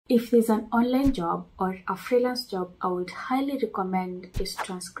If there's an online job or a freelance job I would highly recommend is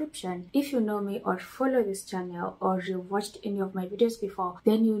transcription. If you know me or follow this channel or you've watched any of my videos before,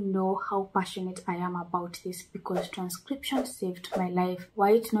 then you know how passionate I am about this because transcription saved my life. Were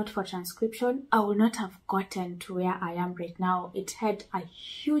it not for transcription, I would not have gotten to where I am right now. It had a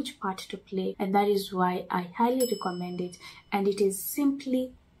huge part to play, and that is why I highly recommend it. And it is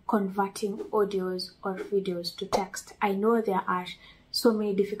simply converting audios or videos to text. I know there are so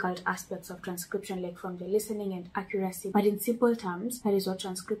many difficult aspects of transcription, like from the listening and accuracy, but in simple terms, that is what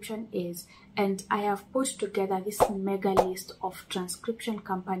transcription is. And I have put together this mega list of transcription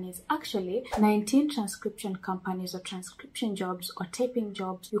companies, actually 19 transcription companies or transcription jobs or typing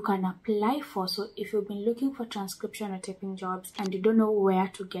jobs you can apply for. So if you've been looking for transcription or typing jobs and you don't know where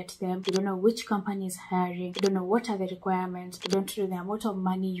to get them, you don't know which company is hiring, you don't know what are the requirements, you don't know the amount of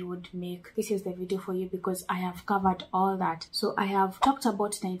money you would make, this is the video for you because I have covered all that. So I have talked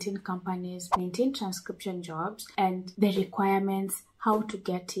about 19 companies, 19 transcription jobs, and the requirements, how to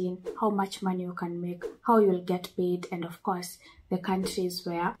get in, how much money you can make, how you'll get paid, and of course the countries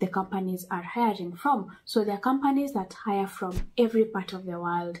where the companies are hiring from. So there are companies that hire from every part of the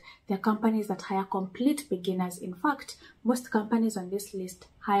world. There are companies that hire complete beginners. In fact, most companies on this list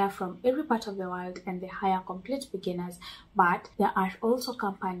hire from every part of the world and they hire complete beginners. But there are also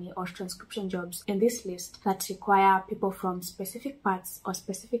company or transcription jobs in this list that require people from specific parts or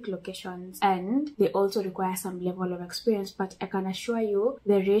specific locations, and they also require some level of experience. But I can assure you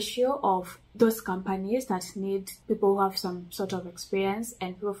the ratio of those companies that need people who have some sort of experience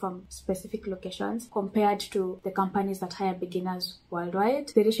and people from specific locations compared to the companies that hire beginners worldwide,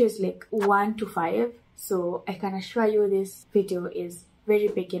 the ratio is like 1 to 5. So I can assure you this video is very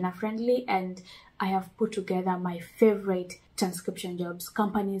beginner friendly, and I have put together my favorite transcription jobs,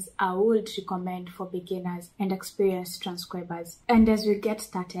 companies I would recommend for beginners and experienced transcribers. And as we get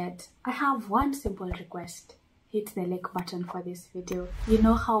started, I have one simple request. Hit the like button for this video. You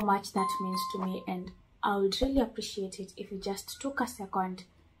know how much that means to me, and I would really appreciate it if you just took a second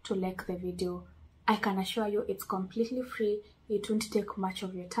to like the video. I can assure you it's completely free. It won't take much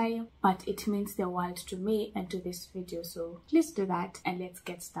of your time, but it means the world to me and to this video. So please do that and let's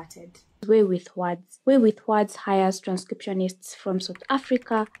get started. Way with Words. Way with Words hires transcriptionists from South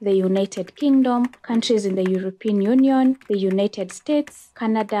Africa, the United Kingdom, countries in the European Union, the United States,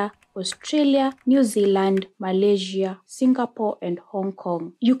 Canada, Australia, New Zealand, Malaysia, Singapore, and Hong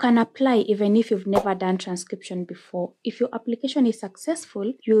Kong. You can apply even if you've never done transcription before. If your application is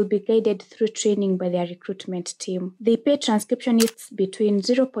successful, you will be guided through training by their recruitment team. They pay transcriptionists between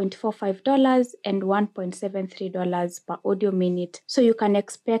 $0.45 and $1.73 per audio minute, so you can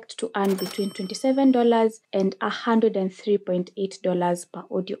expect to earn between $27 and $103.8 per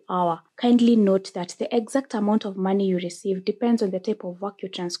audio hour. Kindly note that the exact amount of money you receive depends on the type of work you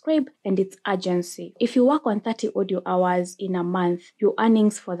transcribe and its urgency. If you work on 30 audio hours in a month, your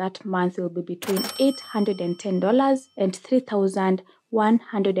earnings for that month will be between $810 and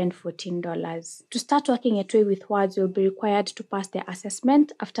 $3,114. To start working at Way with Words, you'll be required to pass the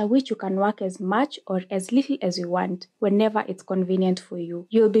assessment, after which you can work as much or as little as you want, whenever it's convenient for you.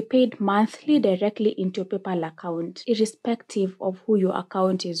 You'll be paid monthly directly into your PayPal account, irrespective of who your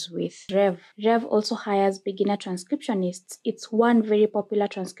account is with. Rev also hires beginner transcriptionists. It's one very popular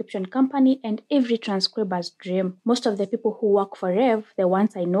transcription company and every transcriber's dream. Most of the people who work for Rev, the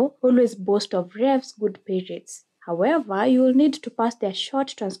ones I know, always boast of Rev's good pay rates. However, you will need to pass their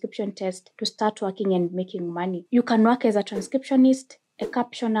short transcription test to start working and making money. You can work as a transcriptionist, a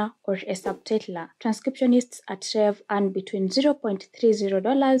captioner, or a subtitler. Transcriptionists at Rev earn between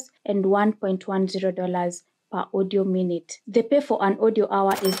 $0.30 and $1.10 per audio minute. The pay for an audio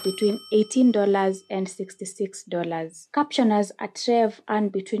hour is between $18 and $66. Captioners at Rev earn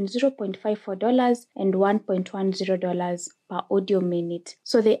between $0.54 and $1.10 per audio minute.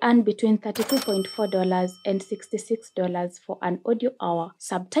 So they earn between $32.4 and $66 for an audio hour.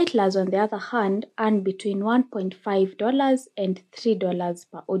 Subtitlers, on the other hand, earn between $1.5 and $3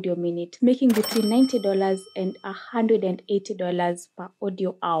 per audio minute, making between $90 and $180 per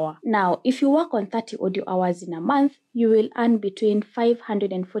audio hour. Now, if you work on 30 audio hours in a month, you will earn between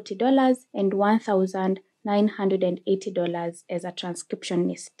 $540 and $1,980 as a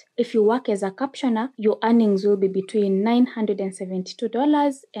transcriptionist. If you work as a captioner, your earnings will be between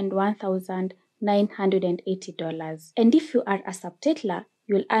 $972 and $1,980. And if you are a subtitler,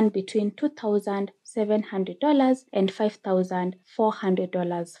 you'll earn between $2,700 and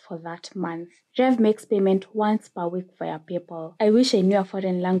 $5,400 for that month. Rev makes payment once per week via PayPal. I wish I knew a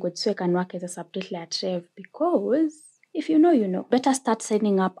foreign language so I can work as a subtitler at Rev because If you know, you know. Better start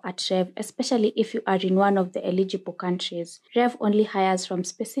signing up at Rev, especially if you are in one of the eligible countries. Rev only hires from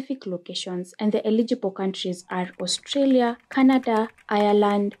specific locations, and the eligible countries are Australia, Canada,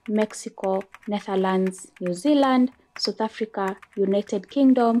 Ireland, Mexico, Netherlands, New Zealand, South Africa, United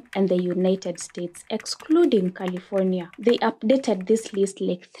Kingdom, and the United States, excluding California. They updated this list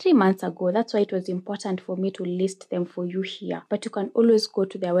like 3 months ago. That's why it was important for me to list them for you here. But you can always go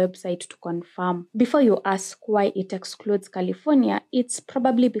to their website to confirm. Before you ask why it excludes California, it's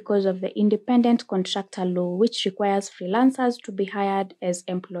probably because of the independent contractor law, which requires freelancers to be hired as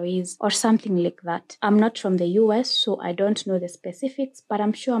employees or something like that. I'm not from the US, so I don't know the specifics, but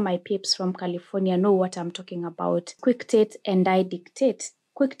I'm sure my peeps from California know what I'm talking about. QuickTate and I Dictate.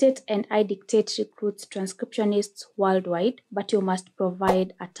 QuickTate and I Dictate recruits transcriptionists worldwide, but you must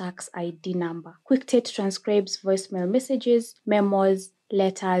provide a tax ID number. QuickTate transcribes voicemail messages, memos,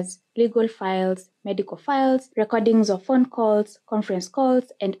 letters, legal files, medical files, recordings of phone calls, conference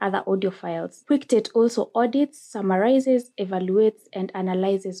calls, and other audio files. QuickTate also audits, summarizes, evaluates, and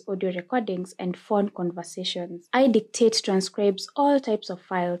analyzes audio recordings and phone conversations. iDictate transcribes all types of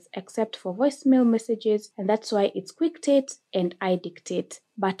files except for voicemail messages, and that's why it's QuickTate and iDictate.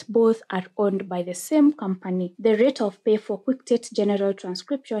 But both are owned by the same company. The rate of pay for QuickTate General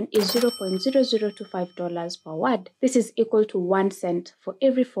Transcription is $0.0025 per word. This is equal to 1 cent for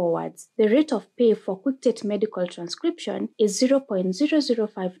every 4 words. The rate of pay for QuickTate Medical Transcription is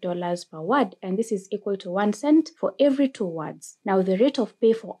 $0.005 per word, and this is equal to 1 cent for every 2 words. Now, the rate of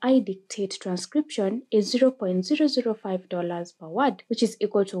pay for iDictate transcription is $0.005 per word, which is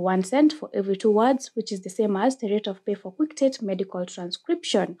equal to 1 cent for every 2 words, which is the same as the rate of pay for QuickTate Medical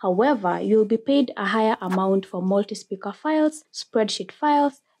Transcription. However, you'll be paid a higher amount for multi-speaker files, spreadsheet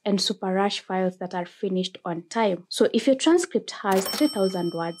files, and super rush files that are finished on time. So if your transcript has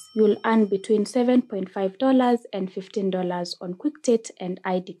 3,000 words, you'll earn between $7.5 and $15 on QuickTate and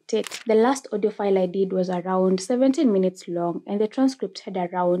iDictate. The last audio file I did was around 17 minutes long, and the transcript had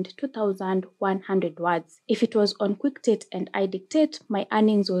around 2,100 words. If it was on QuickTate and iDictate, my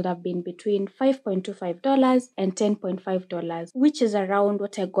earnings would have been between $5.25 and $10.5, which is around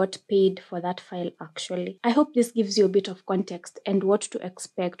what I got paid for that file actually. I hope this gives you a bit of context and what to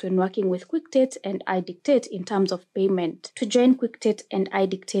expect when working with QuickTate and iDictate in terms of payment. To join QuickTate and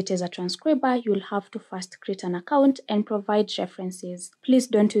iDictate as a transcriber, you'll have to first create an account and provide references. Please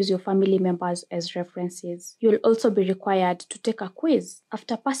don't use your family members as references. You'll also be required to take a quiz.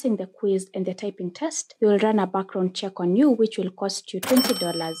 After passing the quiz and the typing test, you'll run a background check on you, which will cost you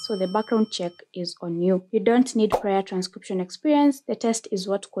 $20. So the background check is on you. You don't need prior transcription experience. The test is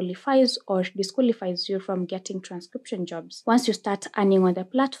what qualifies or disqualifies you from getting transcription jobs. Once you start earning on the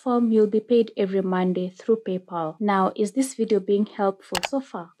platform, you'll be paid every Monday through PayPal. Now, is this video being helpful so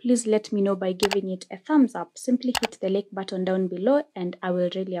far? Please let me know by giving it a thumbs up. Simply hit the like button down below and I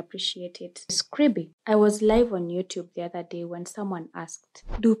will really appreciate it. Scribby. I was live on YouTube the other day when someone asked,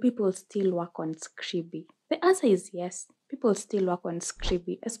 do people still work on Scribby? The answer is yes. People still work on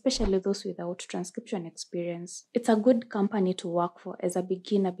Scribby, especially those without transcription experience. It's a good company to work for as a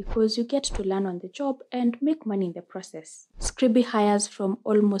beginner because you get to learn on the job and make money in the process. Scribby hires from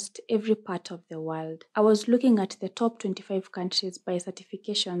almost every part of the world. I was looking at the top 25 countries by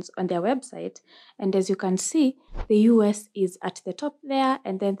certifications on their website, and as you can see, the US is at the top there,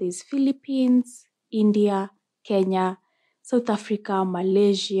 and then there's Philippines, India, Kenya, South Africa,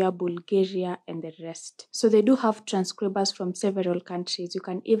 Malaysia, Bulgaria, and the rest. So they do have transcribers from several countries. You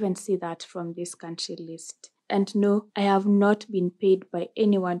can even see that from this country list. And no, I have not been paid by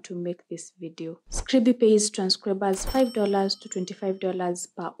anyone to make this video. Scribby pays transcribers $5 to $25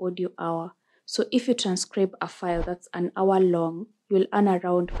 per audio hour. So if you transcribe a file that's an hour long, you'll earn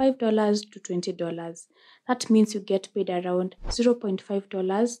around $5 to $20. That means you get paid around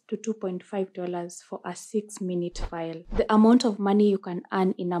 $0.5 to $2.5 for a 6-minute file. The amount of money you can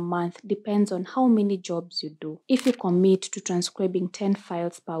earn in a month depends on how many jobs you do. If you commit to transcribing 10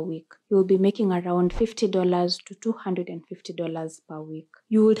 files per week, you'll be making around $50 to $250 per week.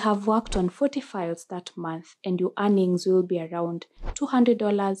 You would have worked on 40 files that month, and your earnings will be around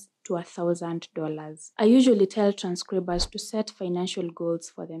 $200 to $1,000. I usually tell transcribers to set financial goals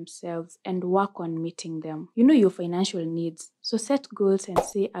for themselves and work on meeting them. You know your financial needs, so set goals and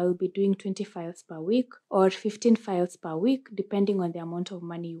say I will be doing 20 files per week or 15 files per week depending on the amount of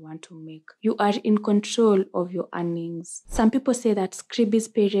money you want to make. You are in control of your earnings. Some people say that Scribby's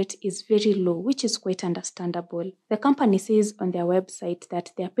pay rate is very low, which is quite understandable. The company says on their website that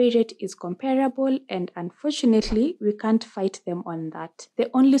their pay rate is comparable, and unfortunately we can't fight them on that.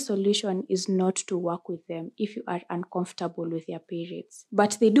 The only solution is not to work with them if you are uncomfortable with their pay rates.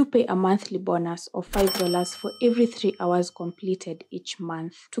 But they do pay a monthly bonus of $5 for every 3 hours completed each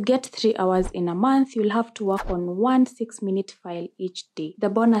month. To get 3 hours in a month, you'll have to work on one 6-minute file each day. The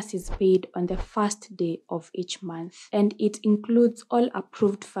bonus is paid on the first day of each month, and it includes all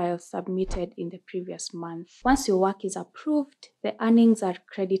approved files submitted in the previous month. Once your work is approved, the earnings are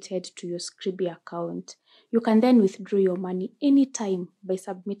credited to your Transcribe account. You can then withdraw your money anytime by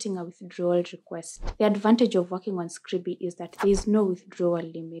submitting a withdrawal request. The advantage of working on Transcribe is that there is no withdrawal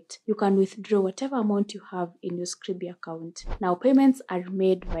limit. You can withdraw whatever amount you have in your Transcribe account. Now, payments are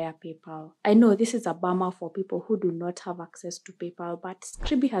made via PayPal. I know this is a bummer for people who do not have access to PayPal, but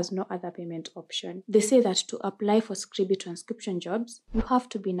Transcribe has no other payment option. They say that to apply for Transcribe transcription jobs, you have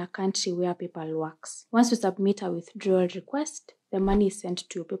to be in a country where PayPal works. Once you submit a withdrawal request, the money is sent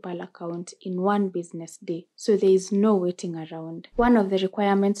to your PayPal account in one business day, so there is no waiting around. One of the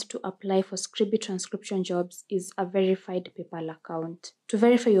requirements to apply for Transcribe transcription jobs is a verified PayPal account. To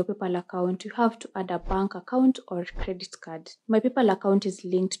verify your PayPal account, you have to add a bank account or credit card. My PayPal account is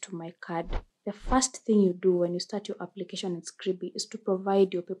linked to my card. The first thing you do when you start your application at Transcribe is to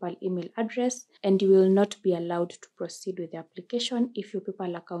provide your PayPal email address, and you will not be allowed to proceed with the application if your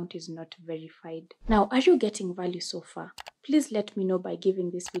PayPal account is not verified. Now, are you getting value so far? Please let me know by giving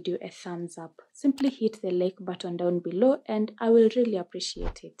this video a thumbs up. Simply hit the like button down below and I will really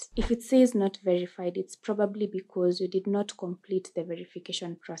appreciate it. If it says not verified, it's probably because you did not complete the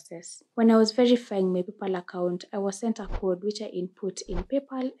verification process. When I was verifying my PayPal account, I was sent a code which I input in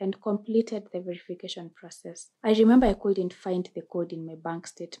PayPal and completed the verification process. I remember I couldn't find the code in my bank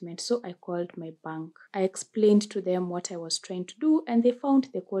statement, so I called my bank. I explained to them what I was trying to do and they found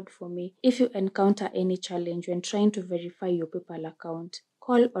the code for me. If you encounter any challenge when trying to verify your PayPal account,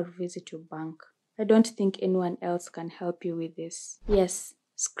 call or visit your bank. I don't think anyone else can help you with this. Yes,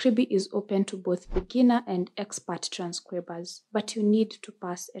 Transcribe is open to both beginner and expert transcribers, but you need to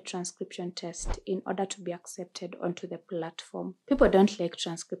pass a transcription test in order to be accepted onto the platform. People don't like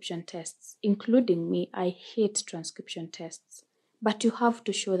transcription tests, including me. I hate transcription tests. But you have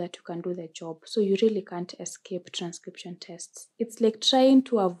to show that you can do the job, so you really can't escape transcription tests. It's like trying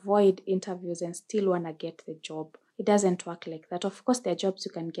to avoid interviews and still want to get the job. It doesn't work like that. Of course, there are jobs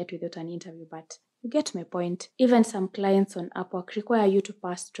you can get without an interview, but you get my point. Even some clients on Upwork require you to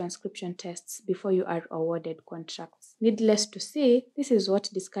pass transcription tests before you are awarded contracts. Needless to say, this is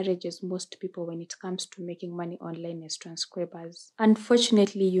what discourages most people when it comes to making money online as transcribers.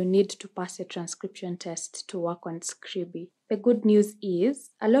 Unfortunately, you need to pass a transcription test to work on Transcribe. The good news is,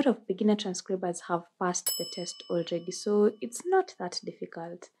 a lot of beginner transcribers have passed the test already, so it's not that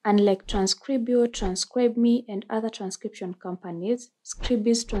difficult. Unlike Transcribe, Transcribe Me, and other transcription companies,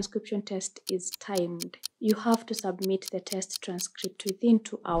 Transcribe's transcription test is timed. You have to submit the test transcript within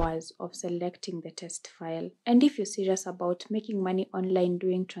 2 hours of selecting the test file. And if you're serious about making money online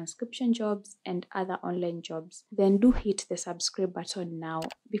doing transcription jobs and other online jobs, then do hit the subscribe button now,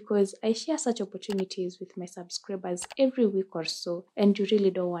 because I share such opportunities with my subscribers every week or so, and you really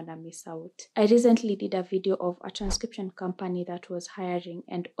don't want to miss out. I recently did a video of a transcription company that was hiring,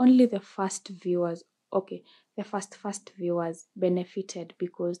 and only the first viewers benefited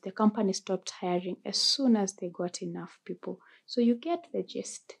because the company stopped hiring as soon as they got enough people. So you get the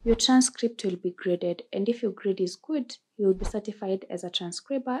gist. Your transcript will be graded, and if your grade is good, you'll be certified as a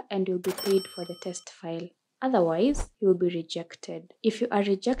transcriber and you'll be paid for the test file. Otherwise, you'll be rejected. If you are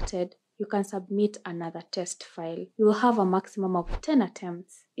rejected, you can submit another test file. You will have a maximum of 10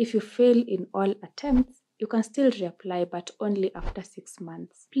 attempts. If you fail in all attempts, you can still reapply, but only after 6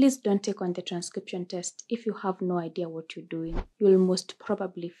 months. Please don't take on the transcription test if you have no idea what you're doing. You will most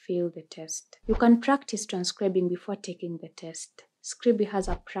probably fail the test. You can practice transcribing before taking the test. Transcribe has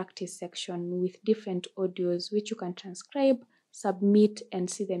a practice section with different audios which you can transcribe, submit, and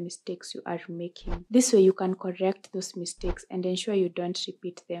see the mistakes you are making. This way you can correct those mistakes and ensure you don't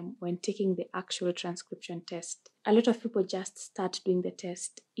repeat them when taking the actual transcription test. A lot of people just start doing the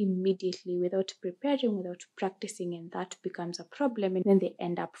test immediately without preparing, without practicing, and that becomes a problem, and then they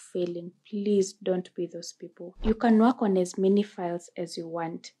end up failing. Please don't be those people. You can work on as many files as you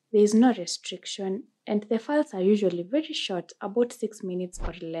want. There is no restriction, and the files are usually very short, about 6 minutes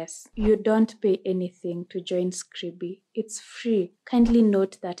or less. You don't pay anything to join Transcribe. It's free. Kindly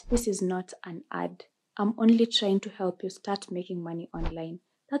note that this is not an ad. I'm only trying to help you start making money online.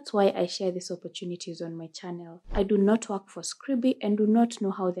 That's why I share these opportunities on my channel. I do not work for Scribe and do not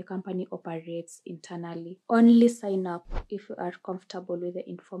know how the company operates internally. Only sign up if you are comfortable with the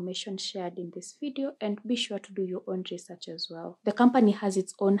information shared in this video, and be sure to do your own research as well. The company has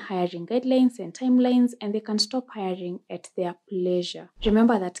its own hiring guidelines and timelines, and they can stop hiring at their pleasure.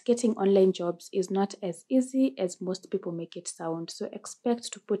 Remember that getting online jobs is not as easy as most people make it sound, so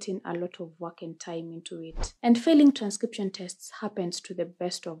expect to put in a lot of work and time into it. And failing transcription tests happens to the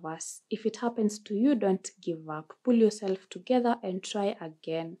best of us. If it happens to you, don't give up. Pull yourself together and try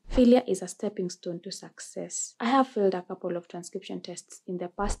again. Failure is a stepping stone to success. I have failed a couple of transcription tests in the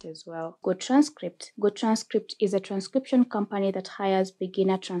past as well. Transcript is a transcription company that hires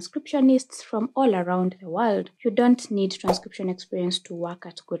beginner transcriptionists from all around the world. You don't need transcription experience to work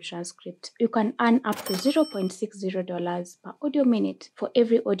at Transcript. You can earn up to $0.60 per audio minute. For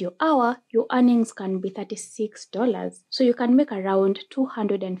every audio hour, your earnings can be $36. So you can make around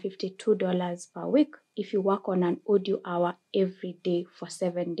 $252 per week if you work on an audio hour every day for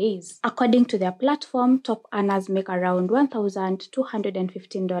 7 days. According to their platform, top earners make around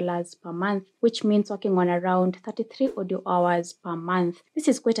 $1,215 per month, which means working on around 33 audio hours per month. This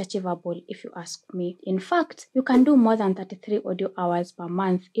is quite achievable if you ask me. In fact, you can do more than 33 audio hours per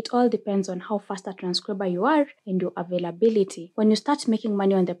month. It all depends on how fast a transcriber you are and your availability. When you start making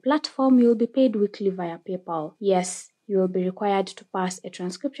money on the platform, you'll be paid weekly via PayPal. Yes, you will be required to pass a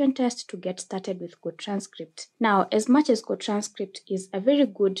transcription test to get started with Transcript. Now, as much as Transcript is a very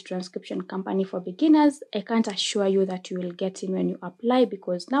good transcription company for beginners, I can't assure you that you will get in when you apply,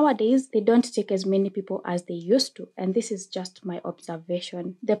 because nowadays they don't take as many people as they used to, and this is just my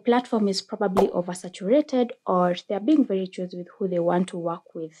observation. The platform is probably oversaturated, or they're being very choosy with who they want to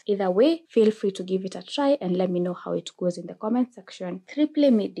work with. Either way, feel free to give it a try and let me know how it goes in the comment section. 3Play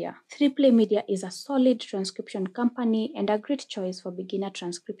Media is a solid transcription company and a great choice for beginner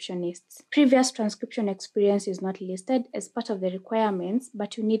transcriptionists. Previous transcription experience is not listed as part of the requirements,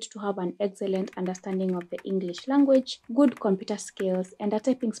 but you need to have an excellent understanding of the English language, good computer skills, and a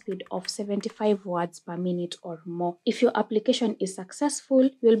typing speed of 75 words per minute or more. If your application is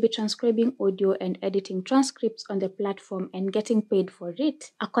successful, you'll be transcribing audio and editing transcripts on the platform and getting paid for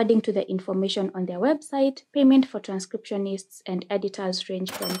it. According to the information on their website, payment for transcriptionists and editors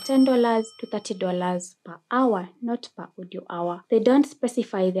range from $10 to $30 per hour, not per audio hour. They don't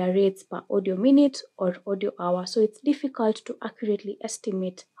specify their rates per audio minute or audio hour, so it's difficult to accurately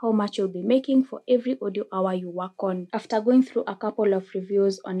estimate how much you'll be making for every audio hour you work on. After going through a couple of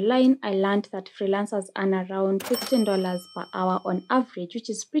reviews online, I learned that freelancers earn around $15 per hour on average, which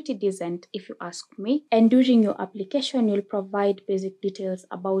is pretty decent if you ask me. And during your application, you'll provide basic details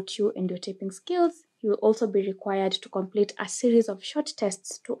about you and your typing skills. You will also be required to complete a series of short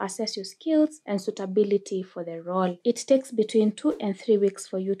tests to assess your skills and suitability for the role. It takes between 2 and 3 weeks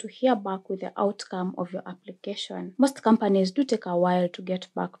for you to hear back with the outcome of your application. Most companies do take a while to get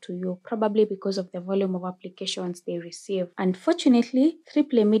back to you, probably because of the volume of applications they receive. Unfortunately,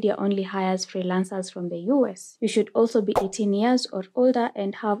 3Play Media only hires freelancers from the US. You should also be 18 years or older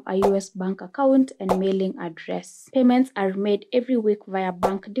and have a US bank account and mailing address. Payments are made every week via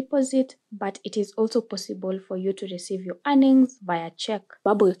bank deposit, but it is also possible for you to receive your earnings via check.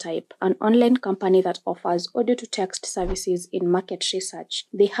 BubbleType, an online company that offers audio-to-text services in market research.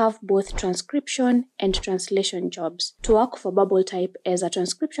 They have both transcription and translation jobs. To work for BubbleType as a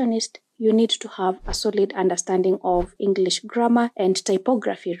transcriptionist, you need to have a solid understanding of English grammar and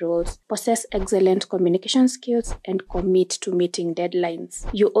typography rules, possess excellent communication skills, and commit to meeting deadlines.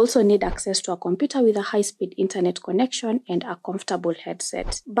 You also need access to a computer with a high-speed internet connection and a comfortable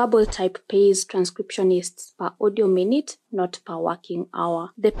headset. BubbleType pays transcriptionists per audio minute, not per working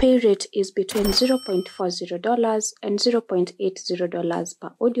hour. The pay rate is between $0.40 and $0.80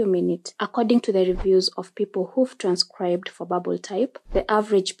 per audio minute. According to the reviews of people who've transcribed for BubbleType, the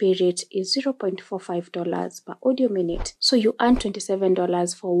average pay rate is $0.45 per audio minute. So you earn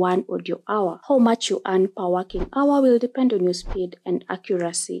 $27 for 1 audio hour. How much you earn per working hour will depend on your speed and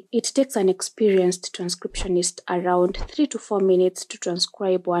accuracy. It takes an experienced transcriptionist around 3 to 4 minutes to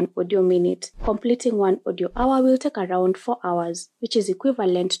transcribe 1 audio minute. Completing 1 audio hour will take around 4 hours, which is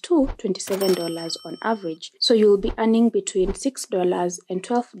equivalent to $27 on average. So you'll be earning between $6 and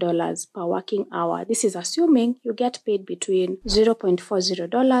 $12 per working hour. This is assuming you get paid between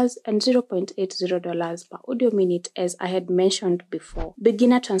 $0.40 and $0.80 per audio minute, as I had mentioned before.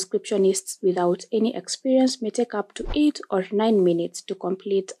 Beginner transcriptionists without any experience may take up to 8 or 9 minutes to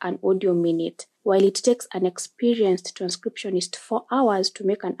complete an audio minute. While it takes an experienced transcriptionist 4 hours to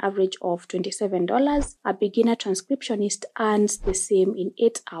make an average of $27, a beginner transcriptionist earns the same in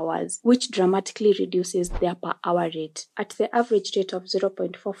 8 hours, which dramatically reduces their per hour rate. At the average rate of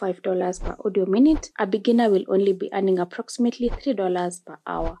 $0.45 per audio minute, a beginner will only be earning approximately $3 per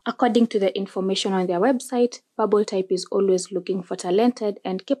hour. According to the information on their website, BubbleType is always looking for talented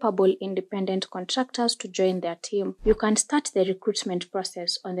and capable independent contractors to join their team. You can start the recruitment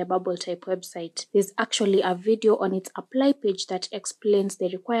process on the BubbleType website. There's actually a video on its apply page that explains the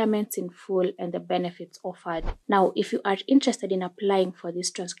requirements in full and the benefits offered. Now, if you are interested in applying for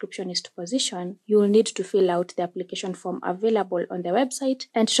this transcriptionist position, you will need to fill out the application form available on the website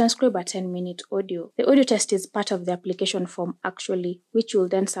and transcribe a 10-minute audio. The audio test is part of the application form actually, which you'll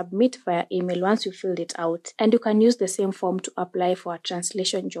then submit via email once you filled it out. And you can use the same form to apply for a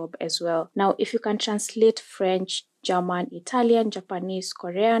translation job as well. Now, if you can translate French, German, Italian, Japanese,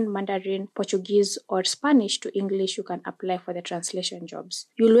 Korean, Mandarin, Portuguese, or Spanish to English, you can apply for the translation jobs.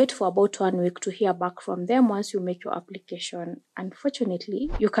 You'll wait for about 1 week to hear back from them once you make your application.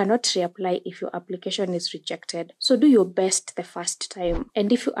 Unfortunately, you cannot reapply if your application is rejected. So do your best the first time.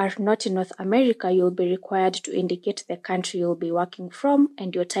 And if you are not in North America, you'll be required to indicate the country you'll be working from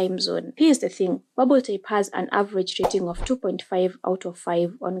and your time zone. Here's the thing, BubbleType has an average rating of 2.5 out of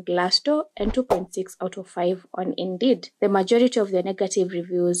 5 on Glassdoor and 2.6 out of 5 on Indeed. The majority of the negative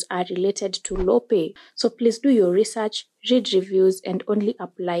reviews are related to low pay, so please do your research, read reviews, and only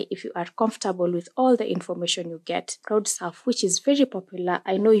apply if you are comfortable with all the information you get. CrowdSurf, which is very popular,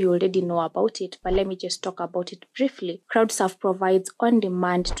 I know you already know about it, but let me just talk about it briefly. CrowdSurf provides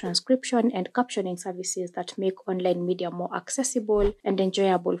on-demand transcription and captioning services that make online media more accessible and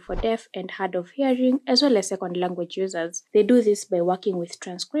enjoyable for deaf and hard of hearing, as well as second language users. They do this by working with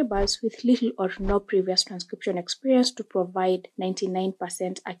transcribers with little or no previous transcription experience to provide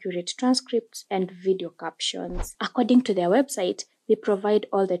 99% accurate transcripts and video captions. According to their website, they provide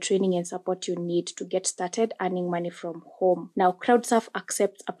all the training and support you need to get started earning money from home. Now, CrowdSurf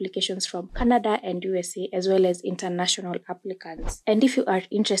accepts applications from Canada and USA as well as international applicants. And if you are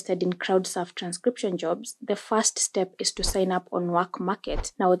interested in CrowdSurf transcription jobs, the first step is to sign up on Work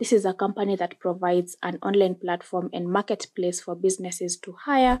Market. Now, this is a company that provides an online platform and marketplace for businesses to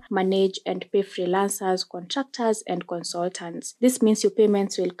hire, manage, and pay freelancers, contractors, and consultants. This means your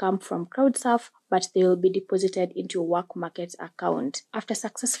payments will come from CrowdSurf, but they will be deposited into your Work Market account. After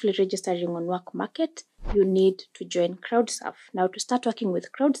successfully registering on Work Market, you need to join CrowdSurf. Now, to start working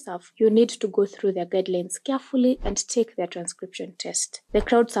with CrowdSurf, you need to go through their guidelines carefully and take their transcription test. The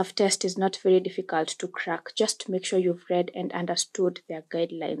CrowdSurf test is not very difficult to crack, just make sure you've read and understood their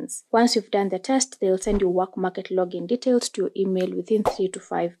guidelines. Once you've done the test, they'll send you Work Market login details to your email within 3 to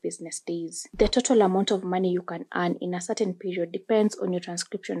 5 business days. The total amount of money you can earn in a certain period depends on your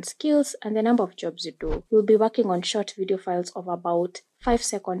transcription skills and the number of jobs you do. You'll be working on short video files of about 5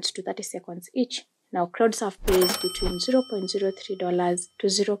 seconds to 30 seconds each. Now, CrowdSurf pays between $0.03 to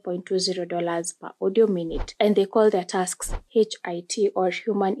 $0.20 per audio minute, and they call their tasks HIT or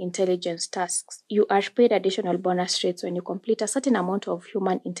Human Intelligence Tasks. You are paid additional bonus rates when you complete a certain amount of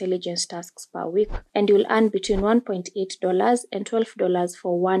human intelligence tasks per week, and you'll earn between $1.8 and $12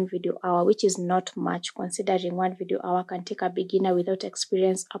 for 1 video hour, which is not much considering 1 video hour can take a beginner without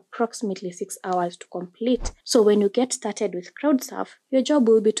experience approximately 6 hours to complete. So when you get started with CrowdSurf, your job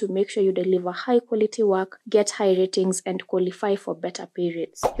will be to make sure you deliver high quality work, get high ratings, and qualify for better pay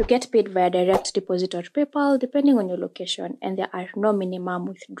rates. You get paid via direct deposit or PayPal depending on your location, and there are no minimum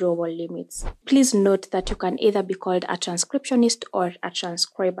withdrawal limits. Please note that you can either be called a transcriptionist or a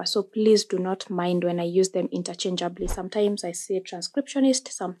transcriber, so please do not mind when I use them interchangeably. Sometimes I say transcriptionist,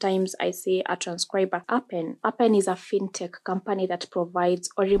 sometimes I say a transcriber. Appen is a fintech company that provides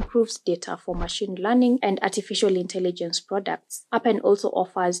or improves data for machine learning and artificial intelligence products. Appen also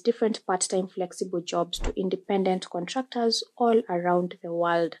offers different part-time flexible jobs to independent contractors all around the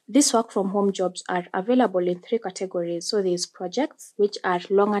world. These work-from-home jobs are available in 3 categories. So there's projects, which are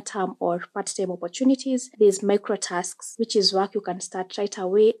longer-term or part-time opportunities. There's micro-tasks, which is work you can start right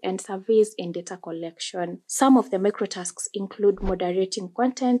away, and surveys and data collection. Some of the micro-tasks include moderating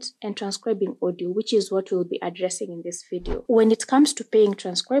content and transcribing audio, which is what we'll be addressing in this video. When it comes to paying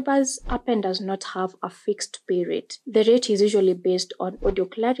transcribers, Appen does not have a fixed pay rate. The rate is usually based on audio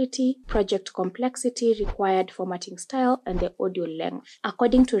clarity, project complexity, required formatting style, and the audio length.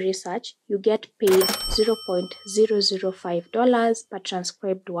 According to research, you get paid $0.005 per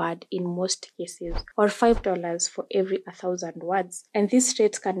transcribed word in most cases, or $5 for every 1,000 words. And these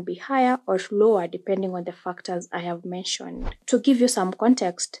rates can be higher or lower depending on the factors I have mentioned. To give you some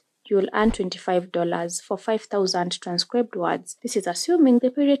context, you'll earn $25 for 5,000 transcribed words. This is assuming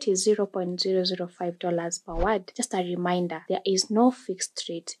the pay rate is $0.005 per word. Just a reminder, there is no fixed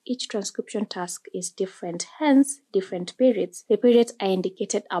rate. Each transcription task is different, hence different pay rates. The pay rate I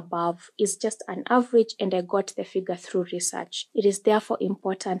indicated above is just an average and I got the figure through research. It is therefore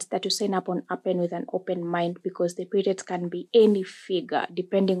important that you sign up on Appen with an open mind because the pay rate can be any figure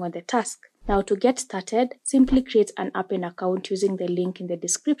depending on the task. Now to get started, simply create an Appen account using the link in the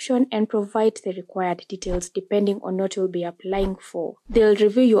description and provide the required details depending on what you'll be applying for. They'll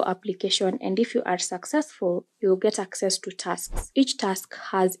review your application and if you are successful, you'll get access to tasks. Each task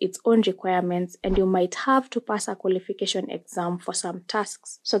has its own requirements and you might have to pass a qualification exam for some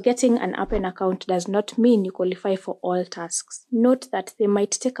tasks. So getting an Appen account does not mean you qualify for all tasks. Note that they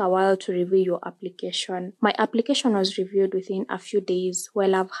might take a while to review your application. My application was reviewed within a few days,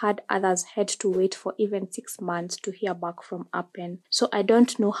 while I've had others had to wait for even 6 months to hear back from Appen. So I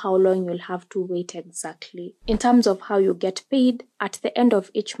don't know how long you'll have to wait exactly. In terms of how you get paid, at the end of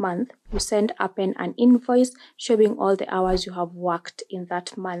each month, you send Appen an invoice showing all the hours you have worked in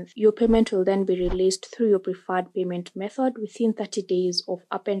that month. Your payment will then be released through your preferred payment method within 30 days of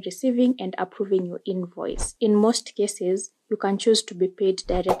Appen receiving and approving your invoice. In most cases, you can choose to be paid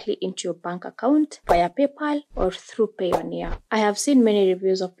directly into your bank account via PayPal or through Payoneer. I have seen many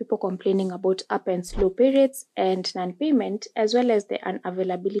reviews of people complaining about Appen's low pay rates and non-payment as well as the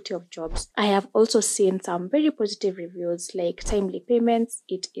unavailability of jobs. I have also seen some very positive reviews like timely payments,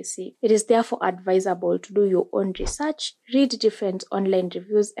 etc. It is therefore advisable to do your own research, read different online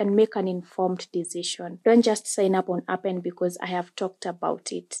reviews and make an informed decision. Don't just sign up on Appen because I have talked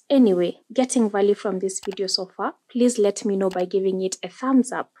about it. Anyway, getting value from this video so far, please let me know by giving it a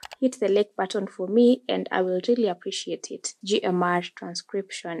thumbs up. Hit the like button for me and I will really appreciate it. GMR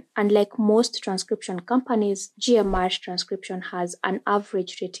Transcription. Unlike most transcription companies, GMR Transcription has an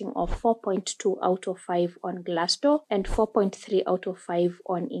average rating of 4.2 out of 5 on Glassdoor and 4.3 out of 5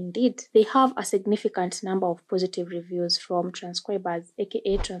 on Indeed. They have a significant number of positive reviews from transcribers,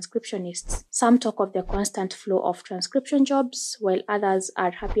 aka transcriptionists. Some talk of the constant flow of transcription jobs, while others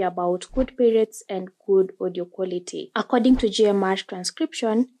are happy about good pay rates and good audio quality. According to GMR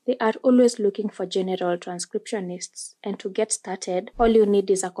Transcription, they are always looking for general transcriptionists, and to get started, all you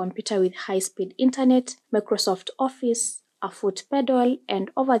need is a computer with high-speed internet, Microsoft Office, a foot pedal, and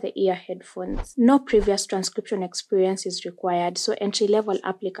over-the-ear headphones. No previous transcription experience is required, so entry-level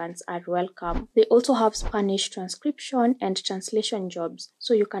applicants are welcome. They also have Spanish transcription and translation jobs,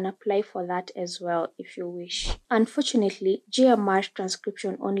 so you can apply for that as well if you wish. Unfortunately, GMR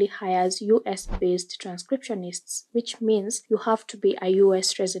Transcription only hires US-based transcriptionists, which means you have to be a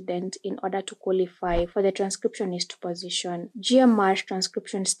US resident in order to qualify for the transcriptionist position. GMR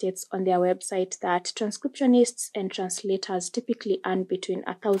Transcription states on their website that transcriptionists and translators typically earn between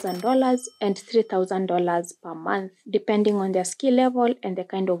 $1,000 and $3,000 per month, depending on their skill level and the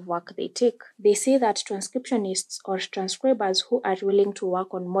kind of work they take. They say that transcriptionists or transcribers who are willing to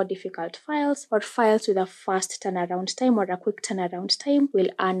work on more difficult files or files with a fast turnaround time or a quick turnaround time will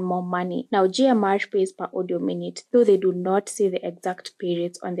earn more money. Now, GMR pays per audio minute, though they do not say the exact pay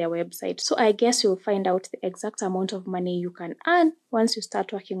rates on their website. So I guess you'll find out the exact amount of money you can earn once you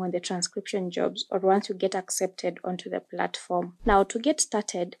start working on the transcription jobs or once you get accepted onto the platform. Now, to get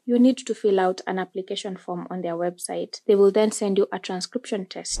started, you need to fill out an application form on their website. They will then send you a transcription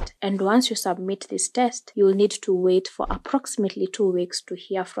test. And once you submit this test, you'll need to wait for approximately 2 weeks to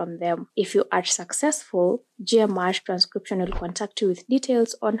hear from them. If you are successful, GMR Transcription will contact you with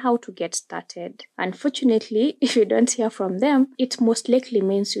details on how to get started. Unfortunately, if you don't hear from them, it most likely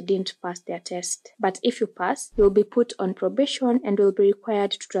means you didn't pass their test. But if you pass, you'll be put on probation and will be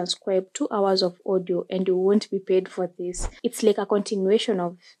required to transcribe 2 hours of audio and you won't be paid for this. It's like a continuation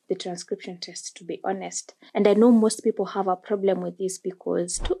of the transcription test, to be honest. And I know most people have a problem with this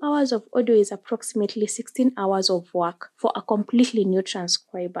because 2 hours of audio is approximately 16 hours of work for a completely new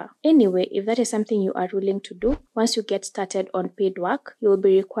transcriber. Anyway, if that is something you are willing to do, once you get started on paid work, you will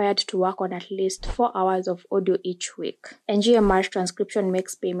be required to work on at least 4 hours of audio each week. And GMR Transcription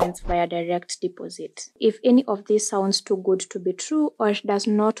makes payments via direct deposit. If any of this sounds too good to be true or does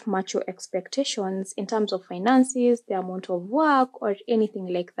not match your expectations in terms of finances, the amount of work, or anything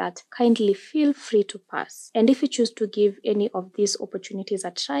like that, kindly feel free to pass. And if you choose to give any of these opportunities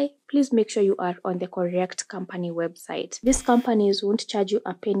a try, please make sure you are on the correct company website. These companies won't charge you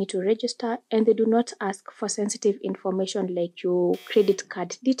a penny to register and they do not ask for sensitive information like your credit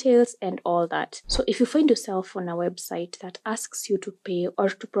card details and all that. So if you find yourself on a website that asks you to pay or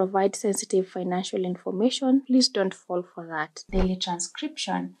to provide sensitive financial information, please don't fall for that. Daily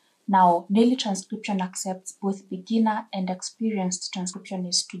transcription. Now, Daily Transcription accepts both beginner and experienced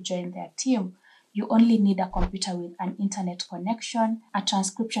transcriptionists to join their team. You only need a computer with an internet connection, a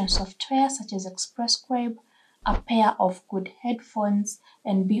transcription software such as Transcribe, a pair of good headphones,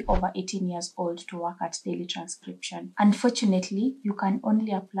 and be over 18 years old to work at Daily Transcription. Unfortunately, you can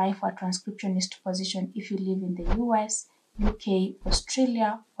only apply for a transcriptionist position if you live in the US, UK,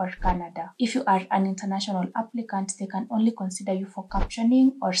 Australia, or Canada. If you are an international applicant, they can only consider you for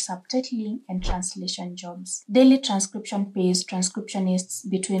captioning or subtitling and translation jobs. Daily Transcription pays transcriptionists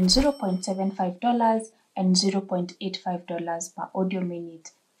between $0.75 and $0.85 per audio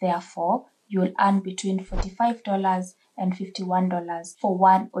minute. Therefore, you'll earn between $45 and $51 for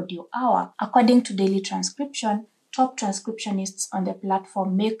one audio hour. According to Daily Transcription, top transcriptionists on the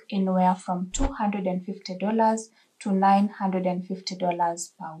platform make anywhere from $250 to $950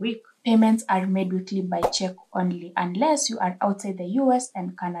 per week. Payments are made weekly by check only unless you are outside the US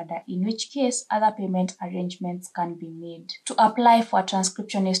and Canada, in which case other payment arrangements can be made. To apply for a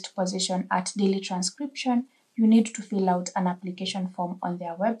transcriptionist position at Daily Transcription, you need to fill out an application form on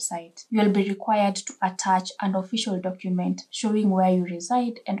their website. You'll be required to attach an official document showing where you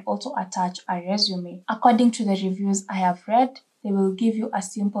reside and also attach a resume. According to the reviews I have read, they will give you a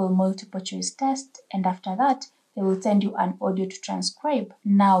simple multiple choice test, and after that, they will send you an audio to transcribe.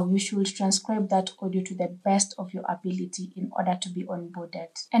 Now, you should transcribe that audio to the best of your ability in order to be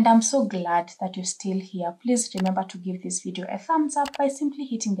onboarded. And I'm so glad that you're still here. Please remember to give this video a thumbs up by simply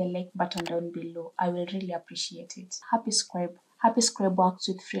hitting the like button down below. I will really appreciate it. Happy Scribe. Happy Scribe works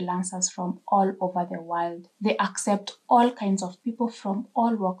with freelancers from all over the world. They accept all kinds of people from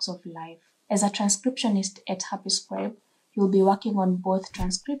all walks of life. As a transcriptionist at Happy Scribe, you'll be working on both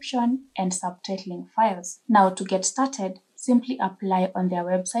transcription and subtitling files. Now, to get started, simply apply on their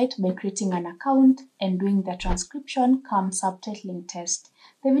website by creating an account and doing the transcription cum subtitling test.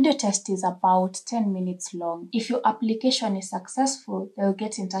 The video test is about 10 minutes long. If your application is successful, they'll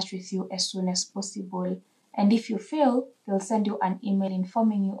get in touch with you as soon as possible. And if you fail, they'll send you an email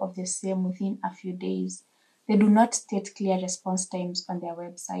informing you of the same within a few days. They do not state clear response times on their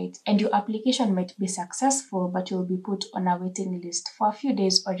website, and your application might be successful, but you'll be put on a waiting list for a few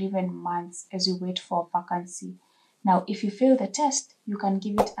days or even months as you wait for a vacancy. Now, if you fail the test, you can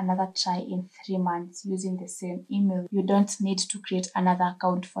give it another try in 3 months using the same email. You don't need to create another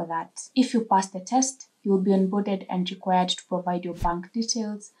account for that. If you pass the test, you will be onboarded and required to provide your bank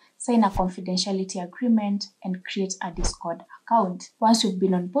details, sign a confidentiality agreement, and create a Discord account. Once you've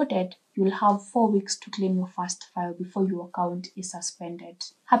been onboarded, you'll have 4 weeks to claim your first file before your account is suspended.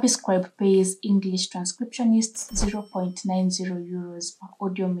 Happy Scribe pays English transcriptionists 0.90 euros per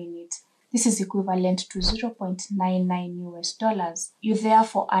audio minute. This is equivalent to $0.99 US. You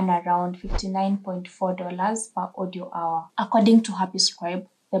therefore earn around $59.4 per audio hour. According to Happy Scribe,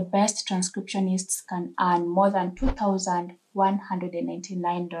 the best transcriptionists can earn more than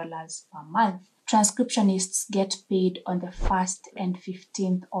 $2,199 per month. Transcriptionists get paid on the 1st and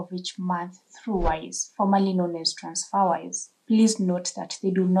 15th of each month through Wise, formerly known as TransferWise. Please note that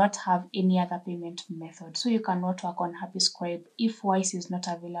they do not have any other payment method, so you cannot work on Happy Scribe if Wise is not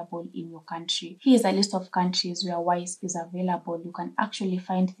available in your country. Here is a list of countries where Wise is available. You can actually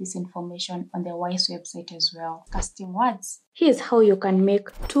find this information on the Wise website as well. Casting words. Here's how you can make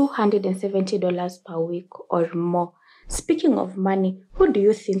 $270 per week or more. Speaking of money, who do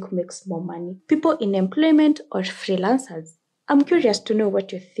you think makes more money? People in employment or freelancers? I'm curious to know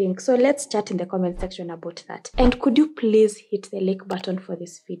what you think, so let's chat in the comment section about that. And could you please hit the like button for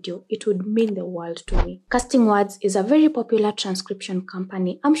this video? It would mean the world to me. Casting Words is a very popular transcription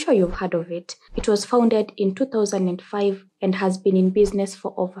company. I'm sure you've heard of it. It was founded in 2005 and has been in business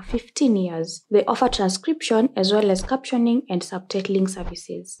for over 15 years. They offer transcription as well as captioning and subtitling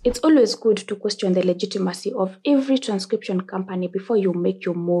services. It's always good to question the legitimacy of every transcription company before you make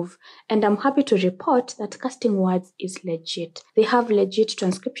your move, and I'm happy to report that Casting Words is legit. They have legit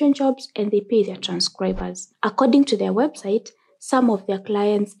transcription jobs and they pay their transcribers. According to their website, some of their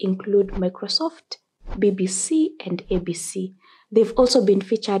clients include Microsoft, BBC, and ABC. They've also been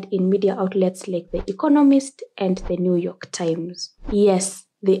featured in media outlets like The Economist and The New York Times. Yes,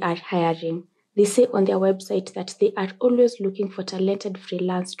 they are hiring. They say on their website that they are always looking for talented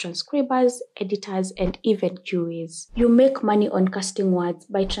freelance transcribers, editors, and even QAs. You make money on Casting Words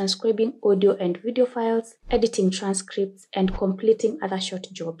by transcribing audio and video files, editing transcripts, and completing other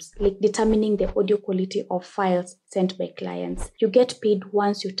short jobs, like determining the audio quality of files sent by clients. You get paid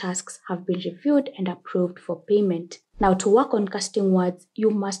once your tasks have been reviewed and approved for payment. Now, to work on Casting Words, you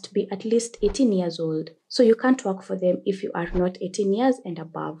must be at least 18 years old. So you can't work for them if you are not 18 years and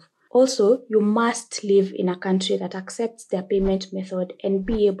above. Also, you must live in a country that accepts their payment method and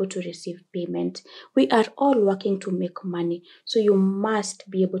be able to receive payment. We are all working to make money, so you must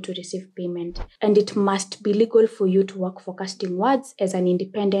be able to receive payment. And it must be legal for you to work for Casting Words as an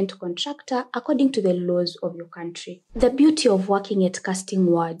independent contractor according to the laws of your country. The beauty of working at Casting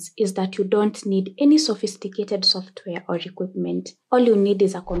Words is that you don't need any sophisticated software or equipment. All you need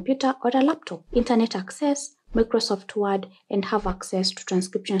is a computer or a laptop, internet access, Microsoft Word, and have access to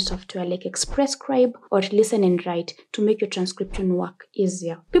transcription software like Transcribe or Listen and Write to make your transcription work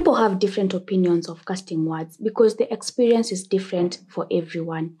easier. People have different opinions of Casting Words because the experience is different for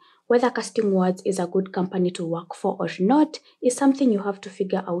everyone. Whether Casting Words is a good company to work for or not is something you have to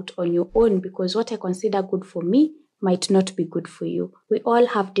figure out on your own, because what I consider good for me might not be good for you. We all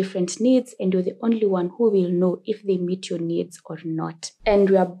have different needs, and you're the only one who will know if they meet your needs or not. And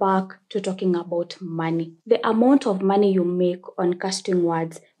we are back to talking about money. The amount of money you make on Casting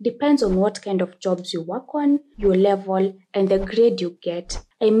Words depends on what kind of jobs you work on, your level, and the grade you get.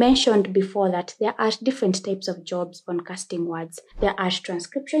 I mentioned before that there are different types of jobs on Casting Words. There are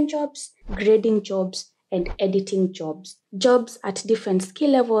transcription jobs, grading jobs, and editing jobs. Jobs at different skill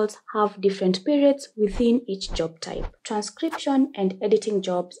levels have different pay rates within each job type. Transcription and editing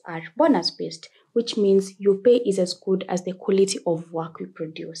jobs are bonus-based, which means your pay is as good as the quality of work you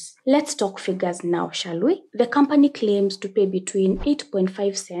produce. Let's talk figures now, shall we? The company claims to pay between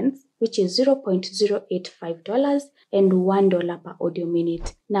 8.5 cents, which is $0.085, and $1 per audio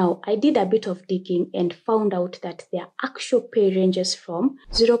minute. Now, I did a bit of digging and found out that their actual pay ranges from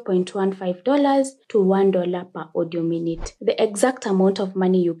 $0.15 to $1 per audio minute. The exact amount of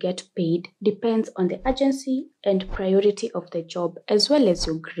money you get paid depends on the agency and priority of the job, as well as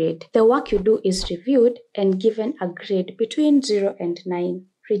your grade. The work you do is reviewed and given a grade between 0 and 9.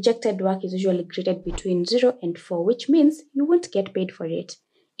 Rejected work is usually graded between 0 and 4, which means you won't get paid for it.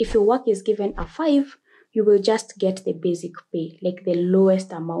 If your work is given a 5, you will just get the basic pay, like the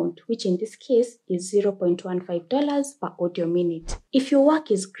lowest amount, which in this case is $0.15 per audio minute. If your work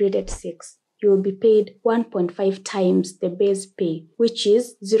is graded 6, you will be paid 1.5 times the base pay, which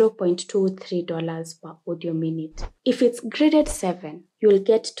is $0.23 per audio minute. If it's graded 7, you'll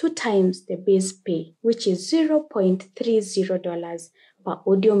get 2 times the base pay, which is $0.30 per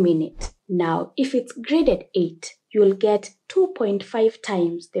audio minute. Now, if it's graded 8, you'll get 2.5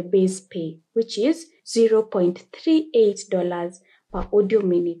 times the base pay, which is $0.38 per audio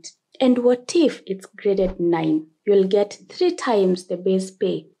minute. And what if it's graded 9? You'll get 3 times the base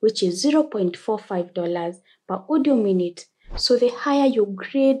pay, which is $0.45 per audio minute. So the higher you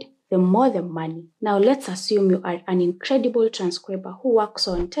grade, the more the money. Now let's assume you are an incredible transcriber who works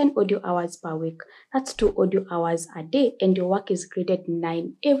on 10 audio hours per week. That's 2 audio hours a day, and your work is graded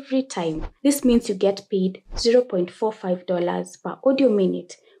 9 every time. This means you get paid $0.45 per audio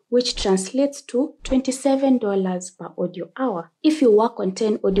minute, which translates to $27 per audio hour. If you work on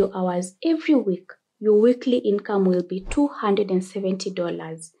 10 audio hours every week, your weekly income will be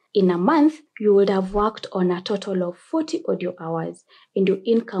 $270. In a month, you would have worked on a total of 40 audio hours, and your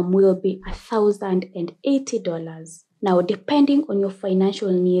income will be $1,080. Now, depending on your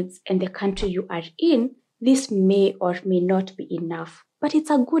financial needs and the country you are in, this may or may not be enough, but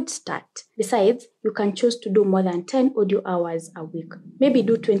it's a good start. Besides, you can choose to do more than 10 audio hours a week. Maybe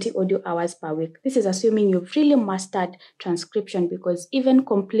do 20 audio hours per week. This is assuming you've really mastered transcription, because even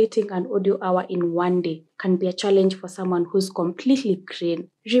completing an audio hour in one day can be a challenge for someone who's completely green.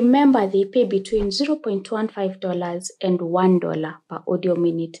 Remember, they pay between $0.15 and $1 per audio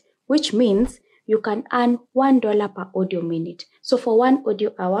minute, which means you can earn $1 per audio minute. So for 1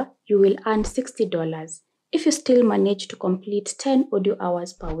 audio hour, you will earn $60. If you still manage to complete 10 audio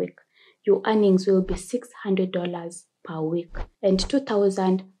hours per week, your earnings will be $600 per week and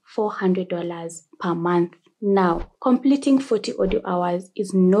 $2,400 per month. Now, completing 40 audio hours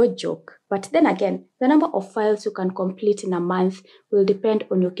is no joke. But then again, the number of files you can complete in a month will depend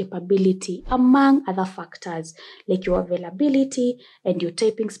on your capability, among other factors like your availability and your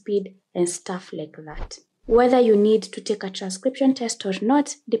typing speed and stuff like that. Whether you need to take a transcription test or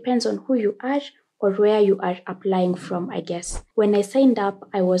not depends on who you are or where you are applying from, I guess. When I signed up,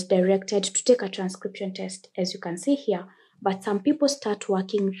 I was directed to take a transcription test, as you can see here, but some people start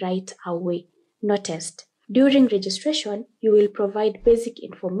working right away. No test. During registration, you will provide basic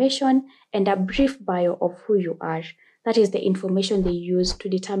information and a brief bio of who you are. That is the information they use to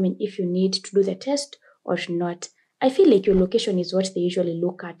determine if you need to do the test or not. I feel like your location is what they usually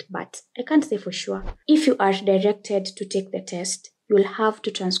look at, but I can't say for sure. If you are directed to take the test, you'll have to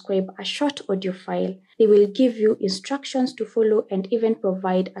transcribe a short audio file. They will give you instructions to follow and even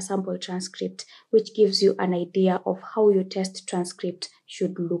provide a sample transcript, which gives you an idea of how your test transcript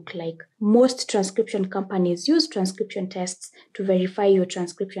should look like. Most transcription companies use transcription tests to verify your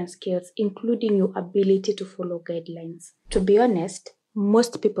transcription skills, including your ability to follow guidelines. To be honest,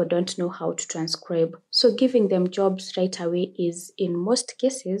 most people don't know how to transcribe, so giving them jobs right away is, in most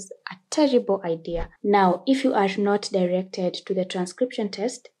cases, a terrible idea. Now, if you are not directed to the transcription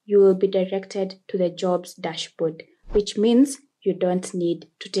test, you will be directed to the jobs dashboard, which means you don't need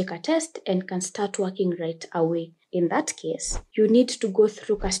to take a test and can start working right away. In that case, you need to go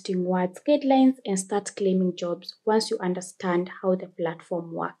through casting words guidelines and start claiming jobs once you understand how the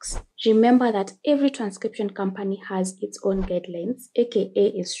platform works. Remember that every transcription company has its own guidelines,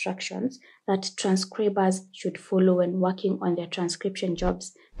 aka instructions, that transcribers should follow when working on their transcription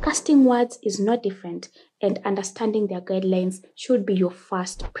jobs. Casting words is no different, and understanding their guidelines should be your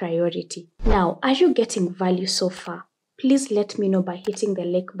first priority. Now, are you getting value so far? Please let me know by hitting the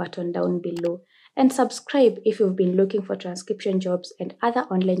like button down below. And subscribe if you've been looking for transcription jobs and other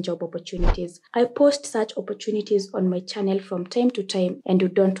online job opportunities. I post such opportunities on my channel from time to time and you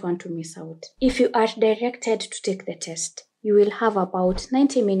don't want to miss out. If you are directed to take the test, you will have about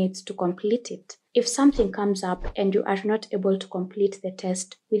 90 minutes to complete it. If something comes up and you are not able to complete the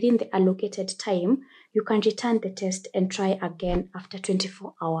test within the allocated time, you can return the test and try again after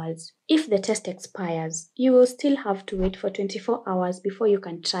 24 hours. If the test expires, you will still have to wait for 24 hours before you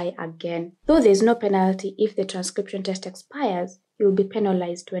can try again. Though there is no penalty if the transcription test expires, you will be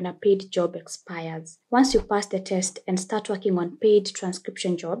penalized when a paid job expires. Once you pass the test and start working on paid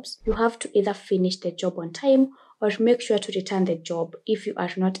transcription jobs, you have to either finish the job on time or make sure to return the job if you are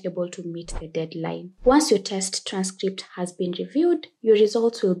not able to meet the deadline. Once your test transcript has been reviewed, your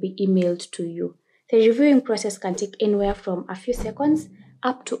results will be emailed to you. The reviewing process can take anywhere from a few seconds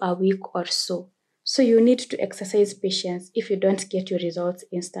up to a week or so. So you need to exercise patience if you don't get your results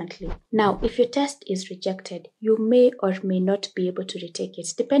instantly. Now, if your test is rejected, you may or may not be able to retake it,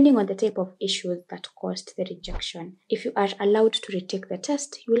 depending on the type of issues that caused the rejection. If you are allowed to retake the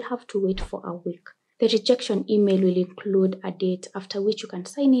test, you will have to wait for a week. The rejection email will include a date after which you can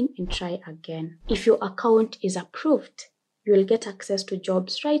sign in and try again. If your account is approved, you will get access to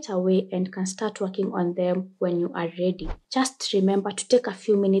jobs right away and can start working on them when you are ready. Just remember to take a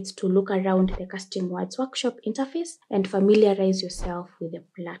few minutes to look around the Casting Words workshop interface and familiarize yourself with the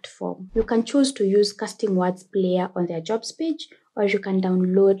platform. You can choose to use Casting Words Player on their jobs page, or you can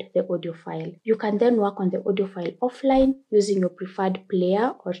download the audio file. You can then work on the audio file offline using your preferred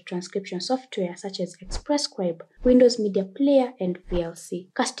player or transcription software such as Transcribe, Windows Media Player, and VLC.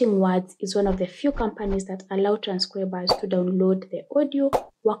 Casting Words is one of the few companies that allow transcribers to download the audio,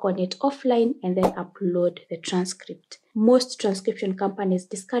 work on it offline, and then upload the transcript. Most transcription companies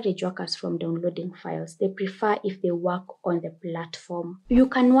discourage workers from downloading files. They prefer if they work on the platform. You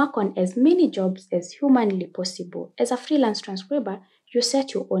can work on as many jobs as humanly possible. As a freelance transcriber, you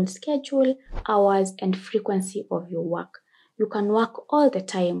set your own schedule, hours, and frequency of your work. You can work all the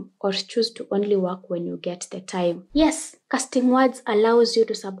time or choose to only work when you get the time. Yes, Casting Words allows you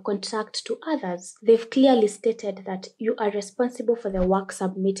to subcontract to others. They've clearly stated that you are responsible for the work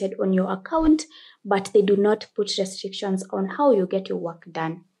submitted on your account, but they do not put restrictions on how you get your work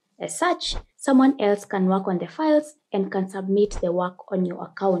done. As such, someone else can work on the files and can submit the work on your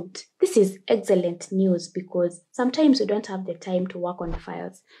account. This is excellent news because sometimes you don't have the time to work on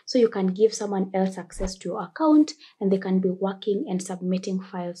files, so you can give someone else access to your account and they can be working and submitting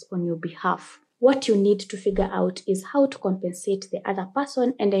files on your behalf. What you need to figure out is how to compensate the other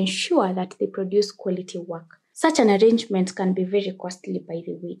person and ensure that they produce quality work. Such an arrangement can be very costly, by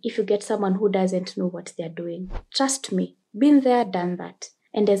the way, if you get someone who doesn't know what they're doing. Trust me, been there, done that.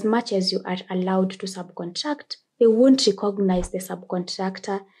 And as much as you are allowed to subcontract, they won't recognize the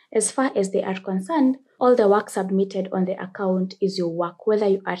subcontractor. As far as they are concerned, all the work submitted on the account is your work, whether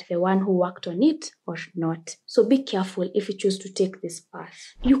you are the one who worked on it or not. So be careful if you choose to take this path.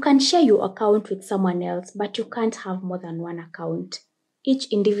 You can share your account with someone else, but you can't have more than one account.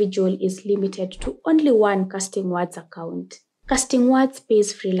 Each individual is limited to only one Casting Words account. Casting Words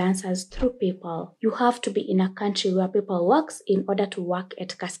pays freelancers through PayPal. You have to be in a country where PayPal works in order to work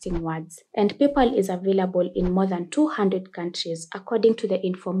at Casting Words. And PayPal is available in more than 200 countries according to the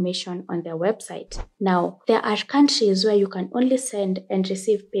information on their website. Now, there are countries where you can only send and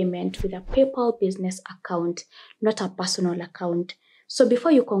receive payment with a PayPal business account, not a personal account. So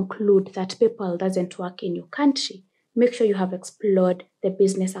before you conclude that PayPal doesn't work in your country, make sure you have explored the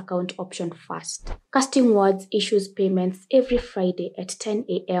business account option first. Casting Words issues payments every Friday at 10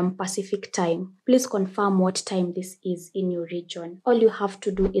 a.m. Pacific time. Please confirm what time this is in your region. All you have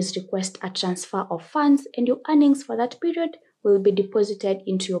to do is request a transfer of funds, and your earnings for that period will be deposited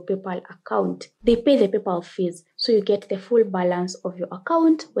into your PayPal account. They pay the PayPal fees, so you get the full balance of your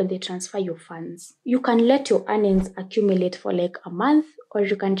account when they transfer your funds. You can let your earnings accumulate for like a month, or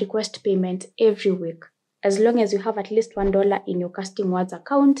you can request payment every week. As long as you have at least $1 in your Casting Words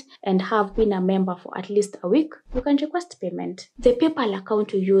account and have been a member for at least a week, you can request payment. The PayPal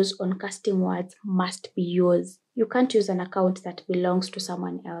account you use on Casting Words must be yours. You can't use an account that belongs to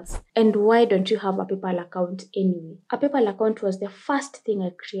someone else. And why don't you have a PayPal account anyway? A PayPal account was the first thing I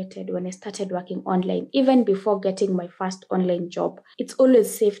created when I started working online, even before getting my first online job. It's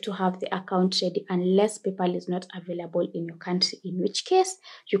always safe to have the account ready unless PayPal is not available in your country, in which case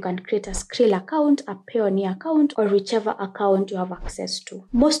you can create a Skrill account, a Payoneer account, or whichever account you have access to.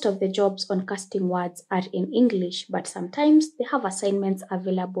 Most of the jobs on Casting Words are in English, but sometimes they have assignments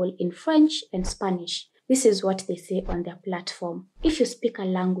available in French and Spanish. This is what they say on their platform. If you speak a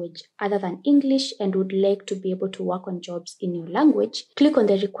language other than English and would like to be able to work on jobs in your language, click on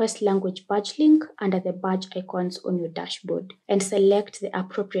the Request Language badge link under the badge icons on your dashboard and select the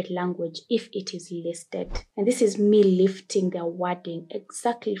appropriate language if it is listed. And this is me lifting their wording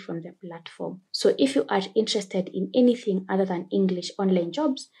exactly from the platform. So if you are interested in anything other than English online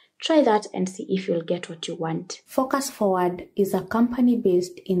jobs, try that and see if you'll get what you want. Focus Forward is a company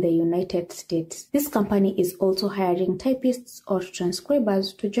based in the United States. This company is also hiring typists or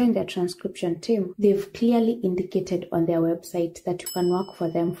transcribers to join their transcription team. They've clearly indicated on their website that you can work for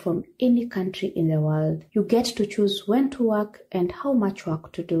them from any country in the world. You get to choose when to work and how much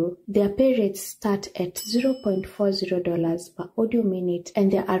work to do. Their pay rates start at $0.40 per audio minute,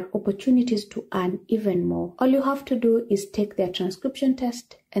 and there are opportunities to earn even more. All you have to do is take their transcription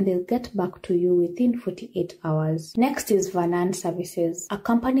test, and they'll get back to you within 48 hours. Next is Vanan Services, a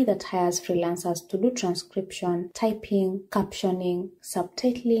company that hires freelancers to do transcription, typing, captioning,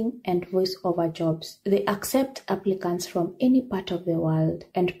 subtitling, and voiceover jobs. They accept applicants from any part of the world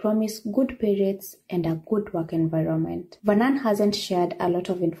and promise good pay rates and a good work environment. Vanan hasn't shared a lot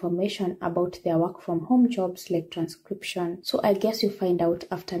of information about their work from home jobs like transcription, so I guess you find out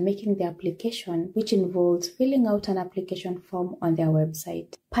after making the application, which involves filling out an application form on their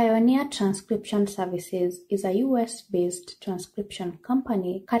website. Pioneer Transcription Services is a US-based transcription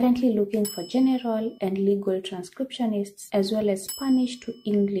company currently looking for general and legal transcriptionists as well as Spanish to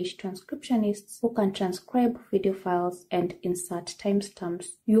English transcriptionists who can transcribe video files and insert timestamps.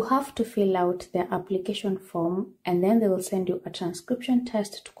 You have to fill out their application form and then they will send you a transcription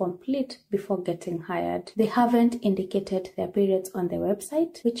test to complete before getting hired. They haven't indicated their pay rates on their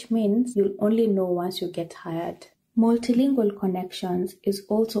website, which means you'll only know once you get hired. Multilingual Connections is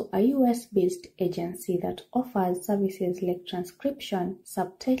also a US-based agency that offers services like transcription,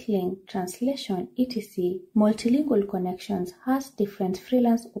 subtitling, translation, etc. Multilingual Connections has different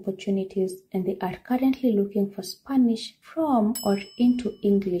freelance opportunities and they are currently looking for Spanish from or into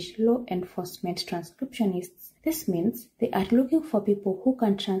English law enforcement transcriptionists. This means they are looking for people who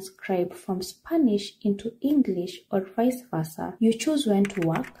can transcribe from Spanish into English or vice versa. You choose when to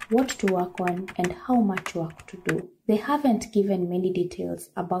work, what to work on, and how much work to do. They haven't given many details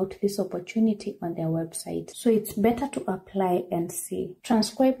about this opportunity on their website, so it's better to apply and see.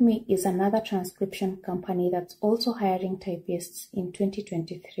 Transcribe Me is another transcription company that's also hiring typists in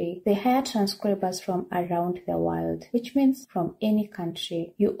 2023. They hire transcribers from around the world, which means from any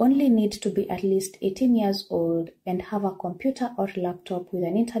country. You only need to be at least 18 years old and have a computer or laptop with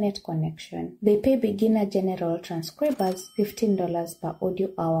an internet connection. They pay beginner general transcribers $15 per audio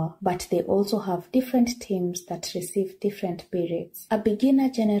hour, but they also have different teams that receive different pay rates. A beginner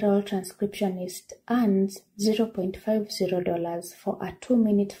general transcriptionist earns $0.50 for a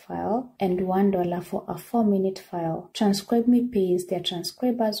 2-minute file and $1 for a 4-minute file. Transcribe Me pays their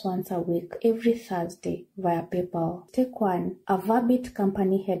transcribers once a week every Thursday via PayPal. Take One, a Verbit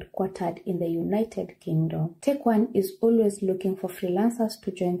company headquartered in the United Kingdom. Take One is always looking for freelancers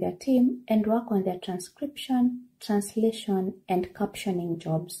to join their team and work on their transcription, translation, and captioning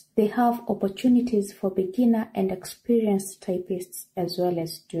jobs. They have opportunities for beginner and experienced typists as well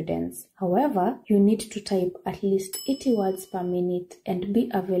as students. However, you need to type at least 80 words per minute and be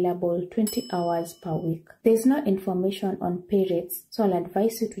available 20 hours per week. There's no information on pay rates, so I'll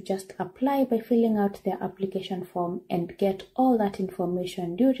advise you to just apply by filling out their application form and get all that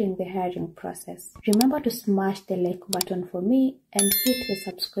information during the hiring process. Remember to smash the like button for me and hit the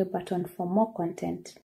subscribe button for more content.